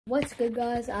What's good,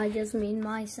 guys? I just made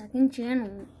my second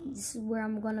channel. This is where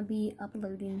I'm gonna be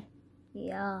uploading.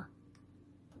 Yeah,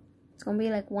 it's gonna be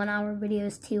like 1 hour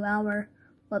videos, 2 hour,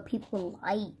 what people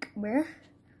like, bruh.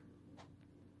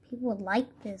 People like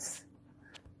this.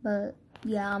 But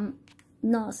yeah, I'm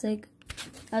not sick.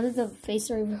 I did the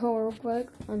face reveal real quick.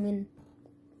 I mean,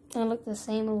 I look the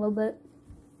same a little bit,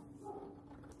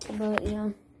 but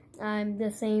yeah, I'm the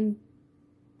same.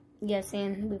 Yeah,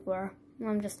 same before.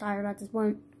 I'm just tired at this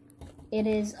point. It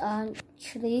is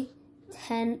actually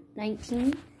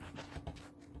 10:19.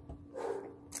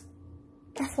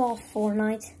 F all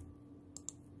Fortnite.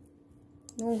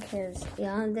 No one cares.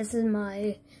 Yeah, this is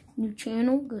my new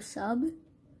channel. Go sub.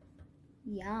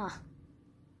 Yeah.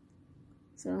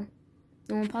 So, I'm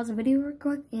gonna pause the video real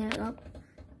quick and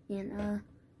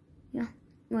yeah.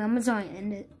 Well, I'm gonna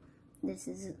end it. This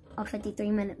is a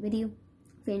 53-minute video.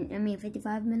 I mean,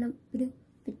 55-minute video.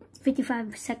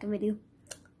 55-second video.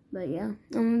 But yeah,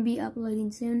 I'm gonna be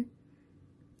uploading soon.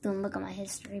 Don't look at my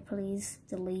history, please.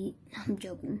 Delete. I'm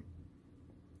joking.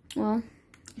 Well,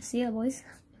 see ya, boys.